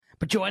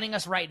Joining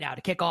us right now to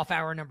kick off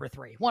hour number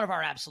 3, one of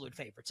our absolute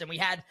favorites. And we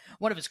had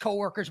one of his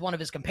coworkers, one of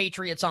his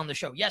compatriots on the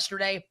show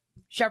yesterday.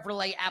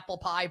 Chevrolet, apple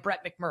pie,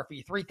 Brett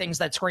McMurphy. 3 things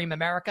that scream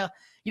America.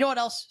 You know what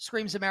else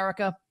screams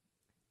America?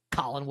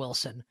 Collin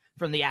Wilson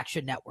from the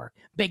Action Network.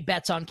 Big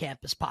Bets on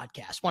Campus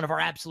podcast. One of our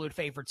absolute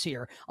favorites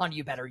here on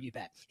You Better You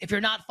Bet. If you're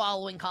not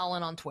following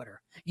Collin on Twitter,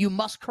 you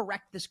must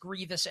correct this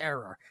grievous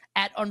error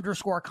at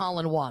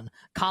 _Collin1.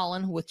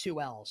 Collin with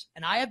 2 L's.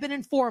 And I have been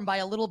informed by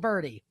a little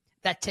birdie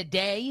that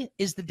today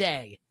is the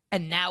day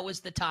and now is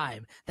the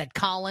time that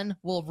Collin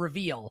will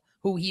reveal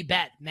who he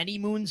bet many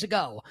moons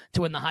ago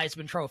to win the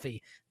Heisman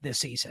Trophy this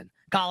season.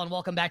 Collin,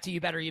 welcome back to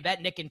You Better You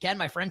Bet. Nick and Ken,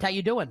 my friend, how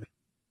you doing?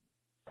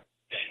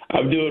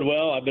 I'm doing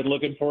well. I've been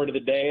looking forward to the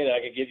day that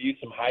I could give you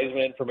some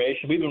Heisman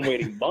information. We've been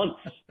waiting months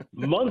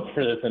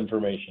for this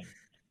information.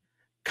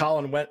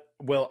 Collin,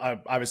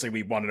 obviously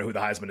we want to know who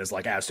the Heisman is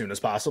like as soon as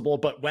possible,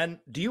 but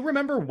do you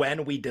remember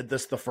when we did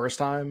this the first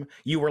time?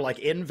 You were like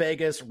in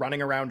Vegas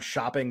running around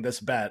shopping this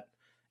bet,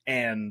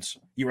 and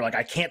you were like,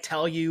 I can't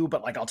tell you,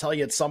 but like I'll tell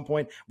you at some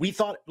point. We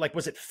thought, like,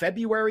 was it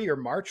February or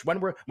March? When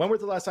were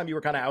the last time you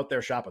were kind of out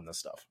there shopping this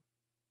stuff?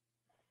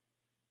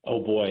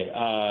 Oh boy,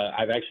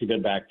 I've actually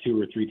been back 2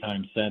 or 3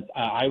 times since.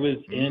 I was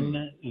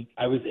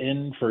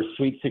in for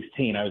Sweet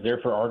 16. I was there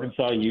for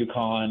Arkansas,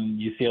 UConn,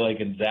 UCLA,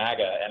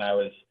 Gonzaga, and I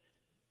was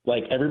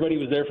like, everybody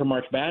was there for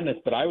March Madness,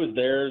 but I was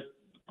there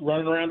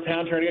running around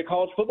town trying to get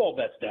college football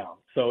bets down.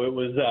 So it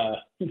was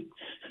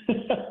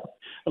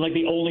I'm like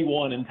the only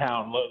one in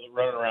town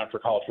running around for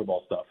college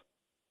football stuff.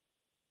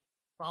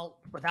 Well,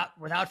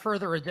 without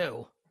further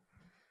ado,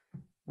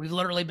 we've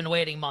literally been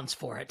waiting months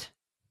for it.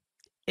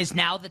 Is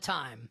now the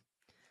time.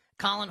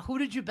 Collin, who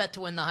did you bet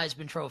to win the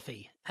Heisman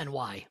Trophy and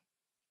why?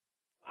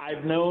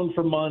 I've known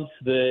for months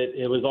that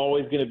it was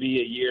always going to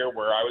be a year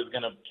where I was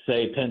going to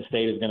say Penn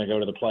State is going to go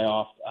to the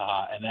playoff,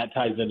 and that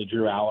ties into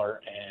Drew Aller.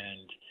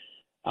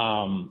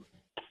 And,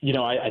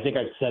 I think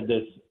I've said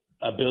this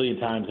a billion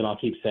times, and I'll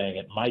keep saying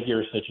it. Mike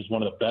Yurcich is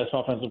one of the best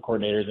offensive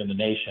coordinators in the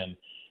nation.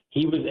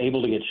 He was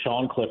able to get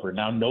Sean Clifford.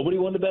 Now, nobody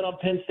wanted to bet on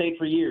Penn State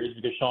for years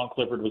because Sean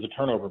Clifford was a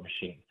turnover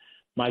machine.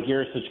 Mike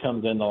Yurcich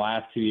comes in the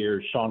last 2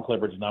 years. Sean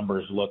Clifford's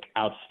numbers look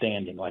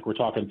outstanding. Like, we're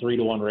talking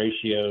 3-to-1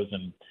 ratios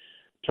and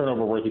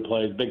turnover-worthy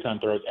plays, big-time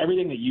throws,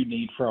 everything that you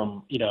need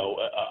from,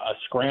 a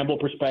scramble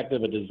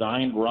perspective, a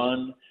designed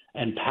run,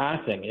 and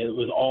passing. It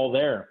was all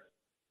there.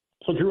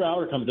 So Drew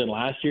Aller comes in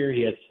last year.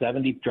 He has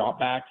 70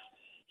 dropbacks.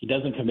 He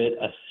doesn't commit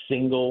a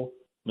single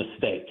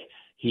mistake.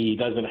 He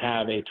doesn't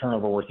have a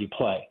turnover-worthy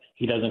play.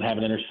 He doesn't have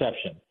an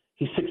interception.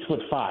 He's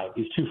 6'5".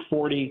 He's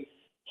 240.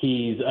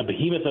 He's a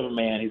behemoth of a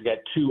man. He's got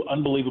 2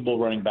 unbelievable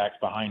running backs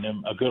behind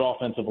him, a good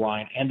offensive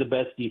line, and the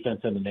best defense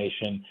in the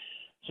nation.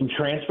 Some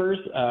transfers.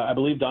 I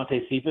believe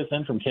Dante Cephas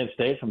in from Kent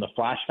State from the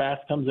Flash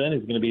Fast comes in.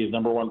 He's going to be his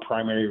number 1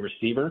 primary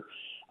receiver.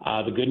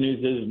 The good news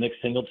is Nick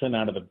Singleton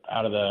out of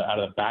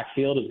the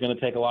backfield is going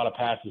to take a lot of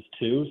passes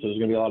too. So there's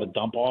going to be a lot of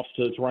dump offs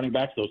to running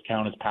backs. Those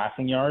count as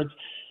passing yards.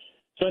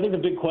 So I think the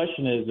big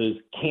question is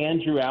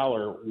can Drew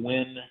Aller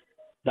win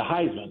the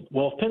Heisman?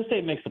 Well, if Penn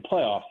State makes the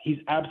playoffs, he's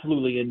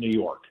absolutely in New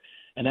York,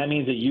 and that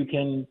means that you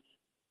can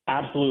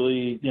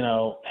absolutely,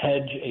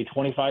 hedge a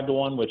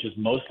 25-to-1, which is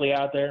mostly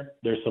out there.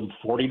 There's some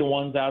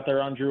 40-to-1s out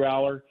there on Drew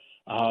Aller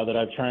that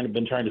I've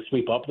been trying to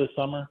sweep up this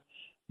summer.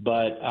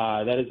 But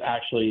that is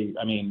actually,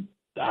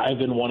 I've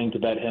been wanting to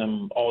bet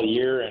him all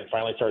year and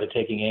finally started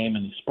taking aim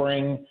in the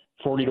spring.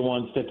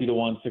 40-to-1s,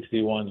 50-to-1s,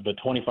 60-to-1s, but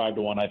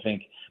 25-to-1 I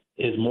think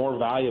is more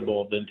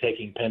valuable than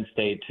taking Penn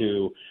State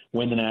to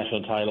win the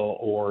national title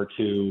or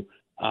to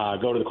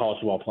go to the college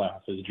football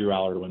playoffs as Drew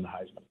Aller to win the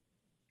Heisman.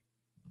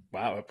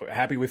 Wow,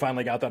 happy we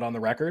finally got that on the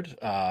record.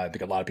 I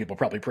think a lot of people are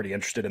probably pretty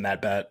interested in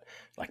that bet.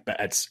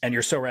 And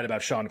you're so right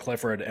about Sean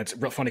Clifford. It's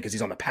real funny because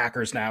he's on the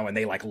Packers now, and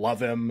they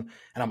love him.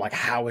 And I'm like,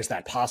 how is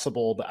that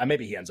possible? But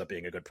maybe he ends up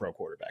being a good pro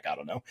quarterback. I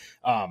don't know.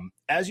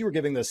 As you were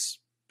giving this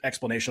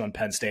explanation on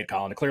Penn State,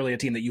 Collin, clearly a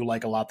team that you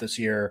like a lot this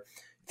year.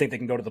 Think they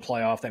can go to the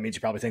playoff. That means you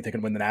probably think they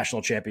can win the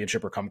national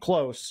championship or come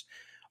close.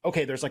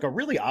 Okay, there's a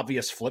really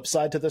obvious flip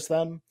side to this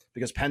then,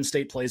 because Penn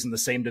State plays in the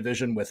same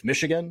division with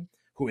Michigan,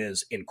 who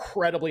is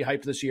incredibly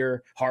hyped this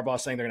year. Harbaugh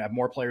saying they're going to have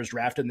more players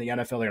drafted in the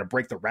NFL. They're going to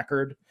break the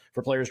record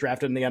for players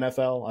drafted in the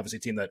NFL. Obviously, a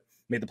team that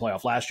made the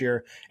playoff last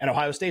year. And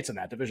Ohio State's in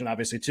that division,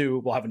 obviously,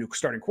 too. We'll have a new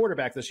starting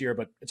quarterback this year,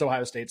 but it's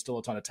Ohio State, still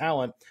a ton of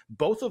talent.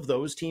 Both of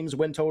those teams'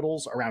 win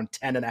totals around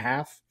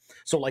 10.5.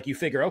 So, you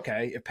figure,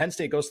 okay, if Penn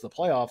State goes to the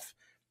playoff,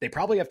 they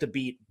probably have to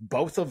beat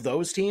both of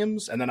those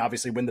teams and then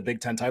obviously win the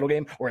Big Ten title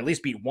game, or at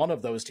least beat one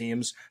of those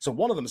teams. So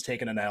one of them is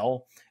taking an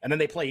L, and then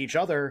they play each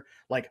other.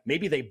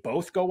 Maybe they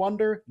both go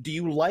under. Do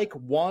you like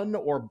one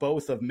or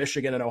both of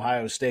Michigan and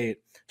Ohio State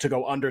to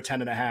go under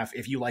 10.5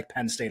 if you like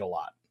Penn State a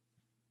lot?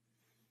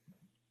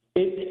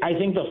 I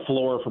think the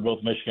floor for both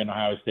Michigan and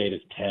Ohio State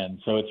is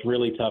 10. So it's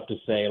really tough to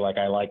say,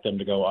 I like them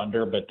to go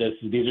under, but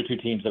these are 2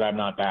 teams that I'm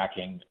not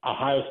backing.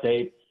 Ohio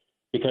State,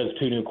 because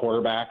 2 new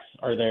quarterbacks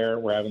are there.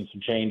 We're having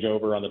some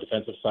changeover on the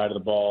defensive side of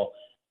the ball.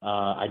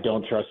 I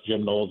don't trust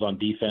Jim Knowles on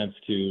defense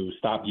to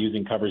stop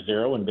using cover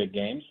 0 in big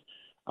games.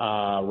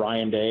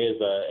 Ryan Day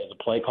as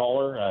a play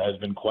caller has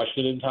been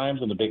questioned in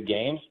times in the big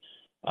games.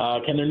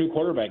 Can their new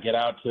quarterback get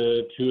out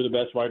to two of the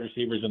best wide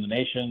receivers in the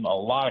nation? A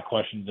lot of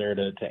questions there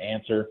to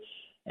answer.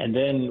 And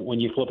then when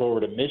you flip over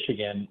to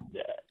Michigan,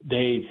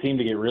 they seem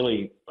to get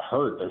really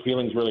hurt. Their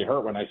feelings really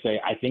hurt when I say,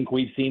 I think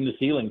we've seen the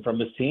ceiling from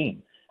this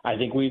team. I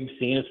think we've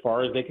seen as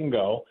far as they can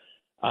go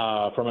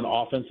from an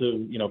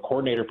offensive,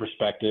 coordinator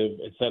perspective.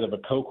 Instead of a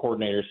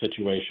co-coordinator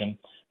situation,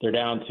 they're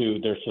down to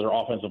their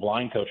offensive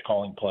line coach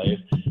calling plays.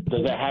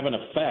 Does that have an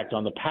effect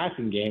on the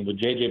passing game with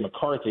J.J.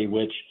 McCarthy,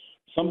 which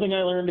something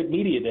I learned at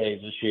media days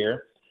this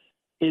year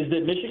is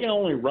that Michigan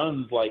only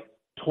runs like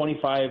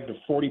 25 to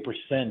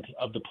 40%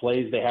 of the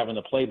plays they have in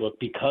the playbook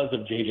because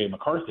of J.J.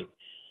 McCarthy.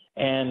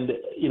 And,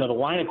 the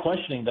line of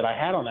questioning that I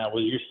had on that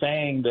was, you're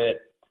saying that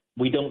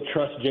we don't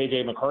trust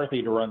J.J.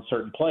 McCarthy to run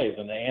certain plays.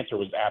 And the answer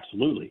was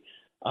absolutely.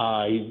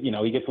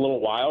 He gets a little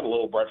wild, a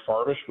little Brett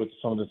Favre-ish with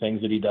some of the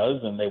things that he does,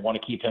 and they want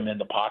to keep him in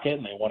the pocket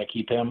and they want to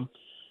keep him,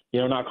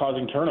 not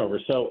causing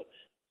turnovers. So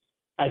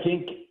I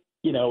think,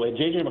 at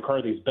J.J.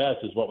 McCarthy's best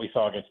is what we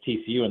saw against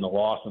TCU in the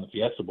loss in the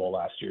Fiesta Bowl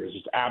last year. It's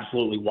just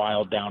absolutely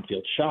wild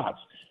downfield shots.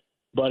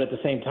 But at the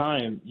same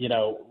time,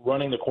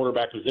 running the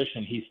quarterback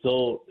position, he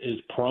still is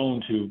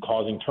prone to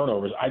causing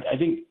turnovers. I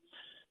think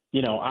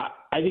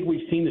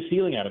we've seen the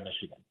ceiling out of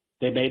Michigan.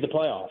 They made the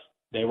playoffs.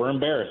 They were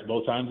embarrassed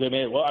both times they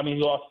made it. Well,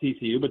 you lost to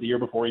TCU, but the year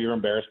before you were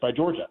embarrassed by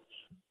Georgia.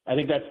 I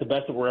think that's the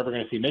best that we're ever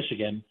going to see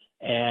Michigan.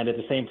 And at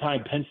the same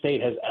time, Penn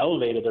State has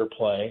elevated their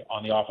play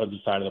on the offensive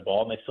side of the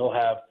ball, and they still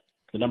have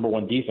the number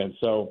one defense.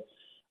 So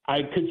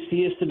I could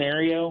see a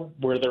scenario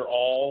where they're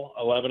all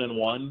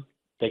 11-1.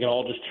 They can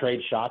all just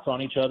trade shots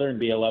on each other and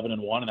be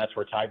 11-1, and that's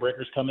where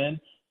tiebreakers come in.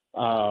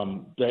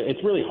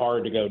 It's really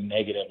hard to go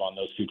negative on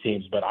those two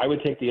teams, but I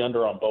would take the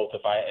under on both.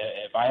 If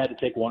I had to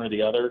take one or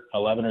the other,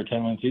 11 or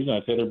 10-win season,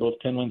 I'd say they're both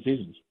 10-win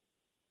seasons.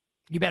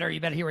 You better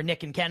hear a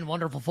Nick and Ken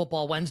Wonderful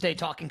Football Wednesday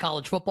talking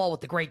college football with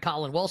the great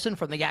Collin Wilson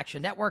from the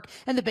Action Network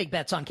and the Big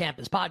Bets on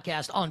Campus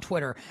podcast on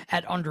Twitter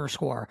at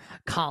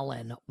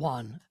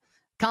 _Collin1.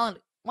 Collin, I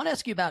want to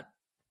ask you about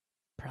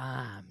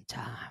prime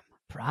time.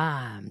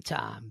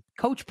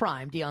 Coach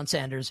Prime, Deion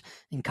Sanders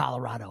in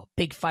Colorado.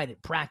 Big fight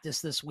at practice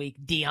this week.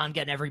 Deion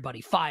getting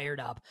everybody fired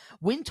up.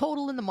 Win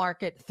total in the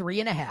market,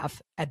 3.5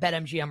 at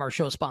BetMGM, our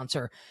show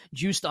sponsor,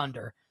 juiced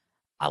under.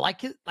 I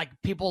like it. Like,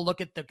 people look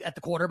at the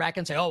quarterback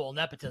and say, oh, well,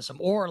 nepotism,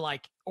 or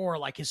like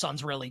his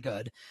son's really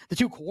good. The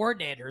two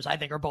coordinators, I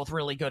think, are both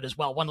really good as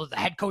well. One was the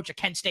head coach at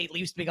Kent State,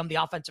 leaves to become the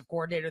offensive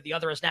coordinator. The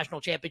other has national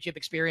championship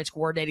experience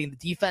coordinating the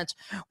defense.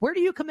 Where do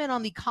you come in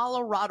on the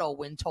Colorado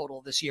win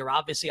total this year?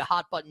 Obviously a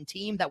hot button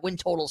team. That win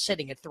total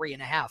sitting at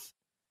 3.5.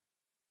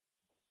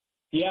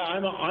 Yeah,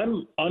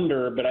 I'm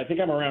under, but I think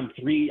I'm around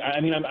 3.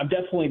 I'm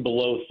definitely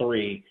below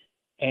 3.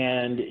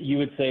 And you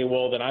would say,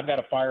 well, then I've got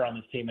to fire on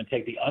this team and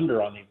take the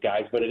under on these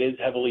guys, but it is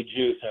heavily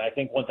juiced. And I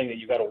think one thing that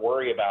you've got to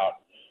worry about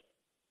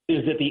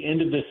is at the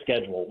end of this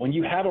schedule, when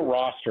you have a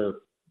roster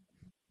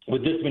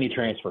with this many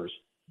transfers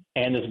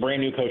and this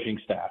brand new coaching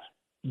staff,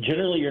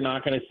 generally you're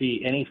not going to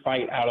see any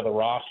fight out of the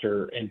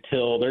roster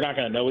until they're not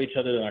going to know each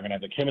other. They're not going to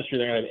have the chemistry.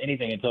 They're going to have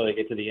anything until they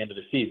get to the end of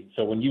the season.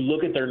 So when you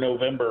look at their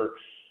November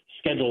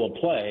schedule of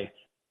play,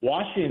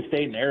 Washington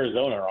State and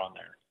Arizona are on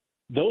there.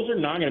 Those are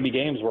not going to be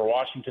games where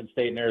Washington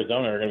State and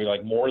Arizona are going to be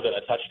like more than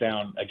a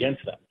touchdown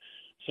against them.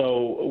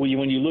 So when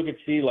you look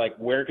at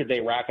where could they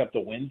rack up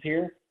the wins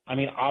here?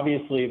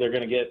 Obviously they're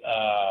going to get,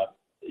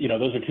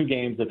 those are two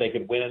games that they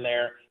could win in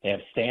there. They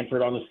have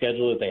Stanford on the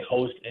schedule that they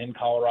host in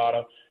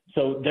Colorado.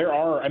 So they're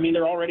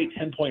already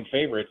 10-point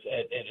favorites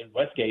at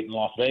Westgate in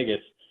Las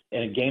Vegas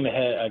in a game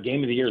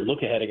of the year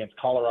look ahead against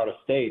Colorado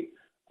State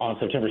on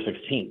September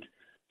 16th.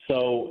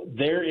 So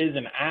there is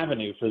an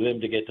avenue for them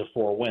to get to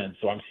 4 wins.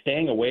 So I'm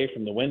staying away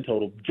from the win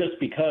total just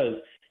because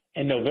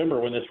in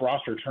November, when this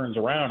roster turns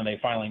around and they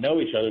finally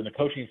know each other and the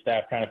coaching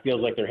staff kind of feels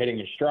like they're hitting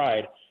their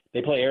stride,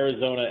 they play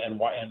Arizona and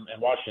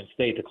Washington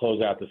State to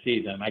close out the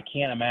season. And I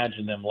can't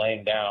imagine them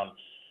laying down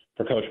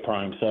for Coach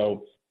Prime.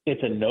 So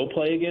it's a no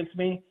play against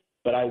me,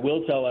 but I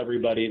will tell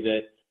everybody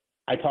that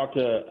I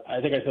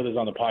think I said this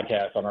on the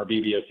podcast on our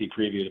BBOC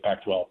preview, the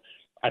Pac-12.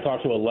 I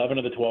talked to 11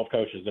 of the 12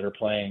 coaches that are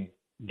playing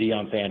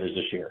Deion Sanders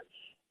this year.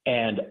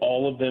 And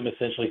all of them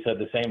essentially said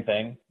the same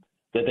thing,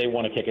 that they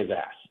want to kick his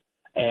ass.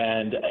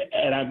 And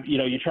I'm,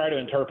 you try to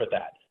interpret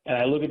that. And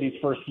I look at these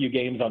first few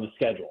games on the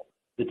schedule,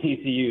 the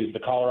TCUs, the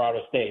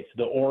Colorado States,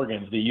 the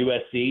Oregons, the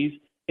USCs.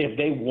 If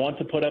they want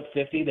to put up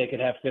 50, they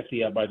could have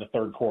 50 up by the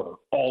third quarter,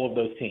 all of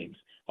those teams.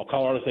 Well,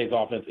 Colorado State's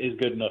offense is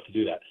good enough to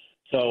do that.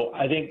 So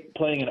I think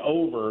playing an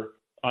over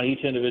on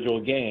each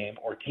individual game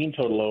or team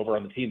total over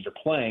on the teams they're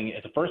playing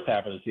at the first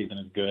half of the season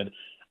is good.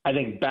 I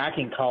think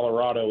backing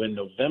Colorado in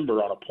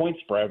November on a point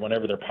spread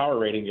whenever their power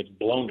rating gets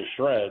blown to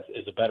shreds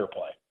is a better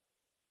play.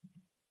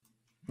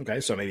 Okay,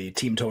 so maybe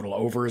team total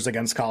overs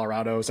against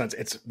Colorado, since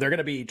they're going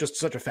to be just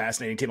such a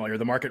fascinating team all year.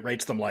 The market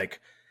rates them like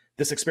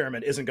this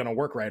experiment isn't going to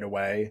work right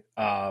away.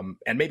 And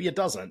maybe it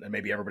doesn't. And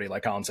maybe everybody,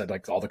 like Collin said,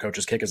 like all the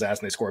coaches kick his ass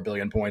and they score 1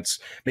 billion points.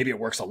 Maybe it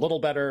works a little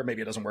better.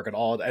 Maybe it doesn't work at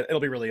all. It'll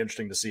be really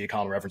interesting to see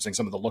Collin referencing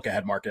some of the look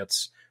ahead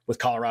markets with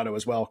Colorado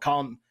as well.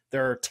 Collin,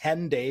 there are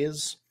 10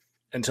 days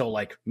until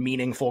like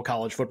meaningful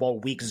college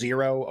football, week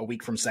 0, a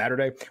week from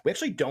Saturday. We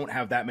actually don't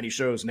have that many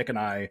shows, Nick and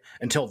I,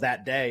 until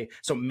that day.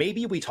 So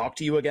maybe we talk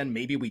to you again,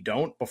 maybe we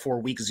don't before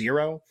week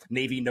 0.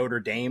 Navy, Notre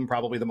Dame,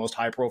 probably the most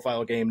high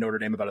profile game. Notre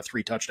Dame about a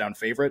 3-touchdown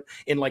favorite.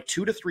 In like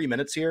 2 to 3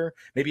 minutes here,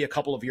 maybe a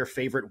couple of your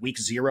favorite week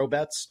 0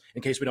 bets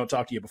in case we don't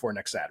talk to you before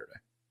next Saturday.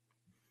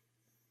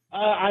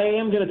 I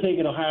am going to take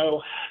an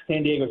Ohio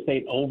San Diego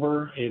State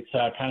over. It's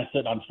kind of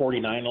sitting on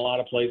 49 in a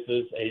lot of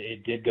places.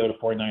 It did go to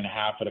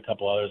 49.5 at a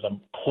couple others. I'm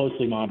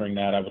closely monitoring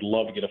that. I would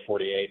love to get a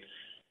 48.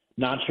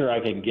 Not sure I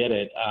can get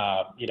it.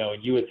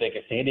 You would think a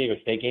San Diego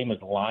State game is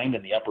lined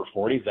in the upper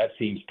 40s. That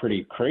seems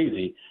pretty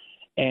crazy.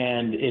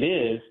 And it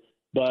is.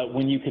 But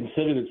when you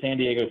consider that San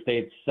Diego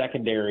State's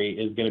secondary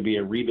is going to be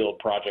a rebuild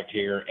project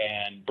here,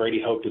 and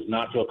Brady Hoke does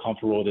not feel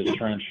comfortable with his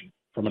trench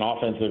from an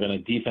offensive and a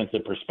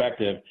defensive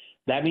perspective,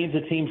 that means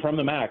a team from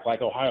the MAC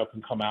like Ohio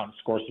can come out and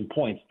score some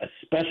points,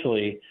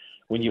 especially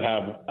when you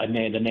have the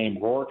name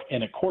Rourke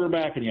and a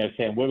quarterback and you have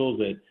Sam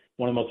Wiggles, at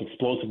one of the most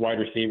explosive wide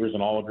receivers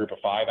in all of Group of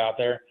 5 out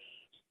there.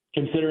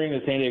 Considering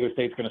that San Diego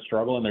State's going to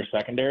struggle in their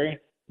secondary,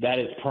 that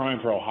is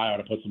prime for Ohio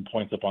to put some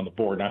points up on the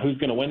board. Now, who's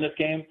going to win this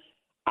game?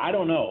 I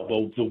don't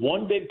know. The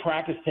one big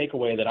practice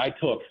takeaway that I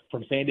took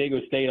from San Diego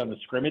State on the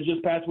scrimmage this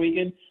past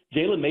weekend,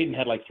 Jalen Maiden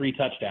had like 3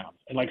 touchdowns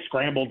and like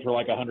scrambled for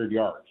like 100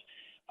 yards.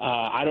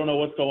 I don't know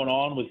what's going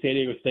on with San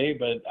Diego State,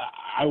 but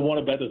I want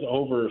to bet this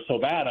over so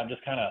bad. I'm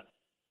just kind of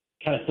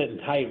sitting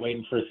tight,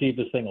 waiting to see if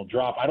this thing will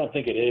drop. I don't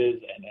think it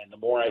is, and the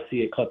more I see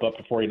it clip up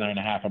to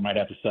 49.5, I might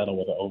have to settle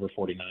with an over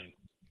 49.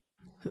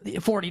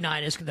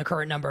 49 is the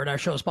current number at our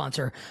show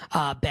sponsor,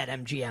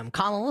 BetMGM.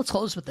 Collin, let's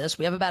close with this.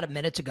 We have about a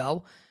minute to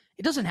go.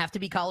 It doesn't have to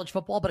be college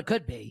football, but it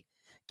could be.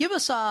 Give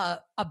us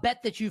a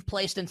bet that you've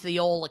placed into the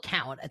old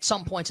account at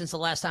some point since the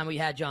last time we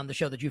had you on the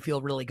show that you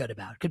feel really good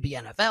about. Could be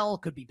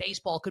NFL, could be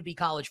baseball, could be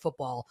college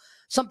football.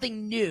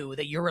 Something new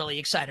that you're really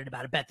excited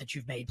about, a bet that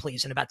you've made,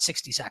 please, in about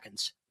 60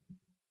 seconds.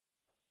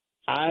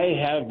 I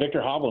have Victor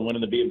Hovland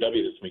winning the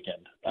BMW this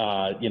weekend.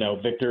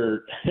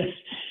 Victor,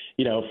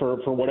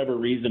 for whatever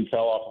reason,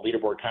 fell off the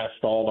leaderboard, kind of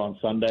stalled on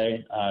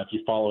Sunday. If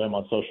you follow him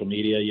on social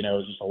media, it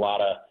was just a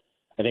lot of,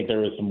 I think there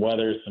was some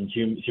weather, some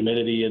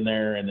humidity in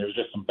there, and there was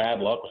just some bad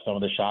luck with some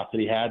of the shots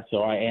that he had. So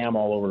I am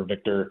all over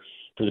Victor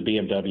for the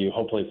BMW.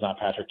 Hopefully it's not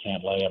Patrick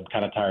Cantlay. I'm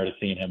kind of tired of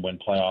seeing him win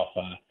playoff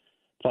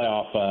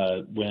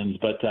wins.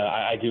 But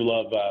I do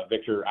love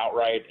Victor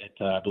outright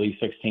at, I believe,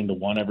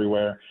 16-1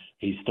 everywhere.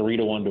 He's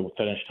 3-1 to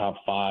finish top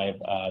 5.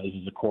 This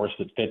is a course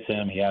that fits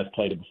him. He has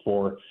played it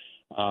before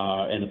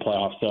in the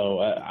playoffs. So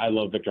I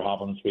love Victor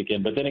Hovland this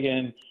weekend. But then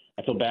again,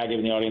 I feel bad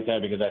giving the audience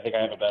that because I think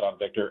I have a bet on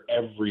Victor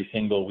every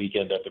single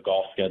weekend of the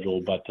golf schedule,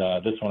 but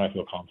this one I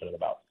feel confident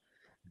about.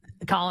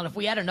 Collin, if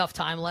we had enough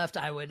time left,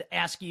 I would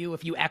ask you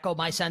if you echo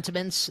my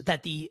sentiments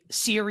that the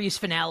series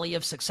finale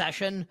of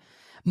Succession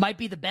might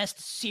be the best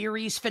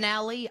series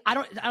finale. I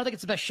don't think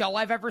it's the best show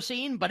I've ever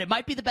seen, but it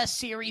might be the best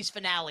series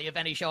finale of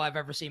any show I've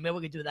ever seen. Maybe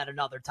we could do that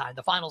another time.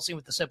 The final scene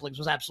with the siblings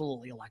was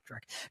absolutely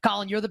electric.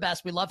 Collin, you're the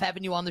best. We love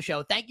having you on the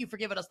show. Thank you for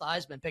giving us the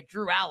Heisman pick.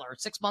 Drew Aller,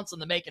 6 months in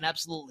the making.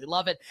 Absolutely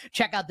love it.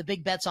 Check out the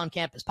Big Bets on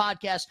Campus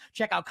podcast.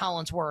 Check out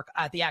Collin's work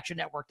at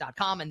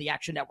theactionnetwork.com and the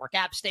Action Network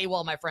app. Stay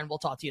well, my friend. We'll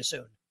talk to you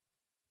soon.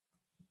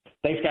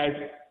 Thanks, guys.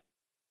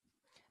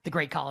 The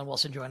great Collin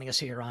Wilson joining us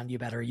here on You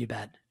Better You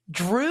Bet.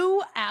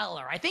 Drew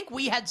Aller. I think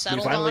we had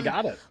settled on. We finally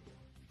got it.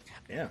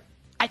 Yeah.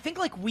 I think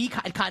we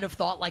kind of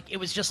thought it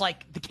was just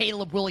the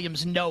Caleb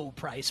Williams no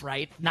price,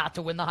 right? Not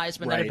to win the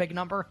Heisman at a big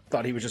number.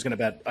 Thought he was just going to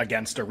bet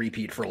against a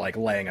repeat for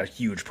laying a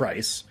huge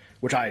price,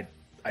 which I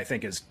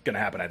think is going to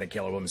happen. I think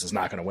Caleb Williams is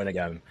not going to win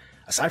again.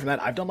 Aside from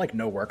that, I've done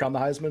no work on the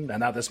Heisman, and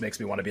now this makes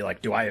me want to be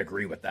do I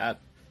agree with that?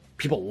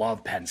 People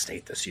love Penn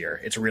State this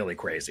year. It's really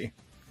crazy.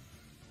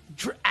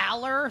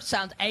 Aller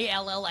sounds,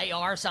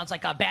 Allar, sounds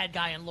like a bad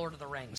guy in Lord of the Rings.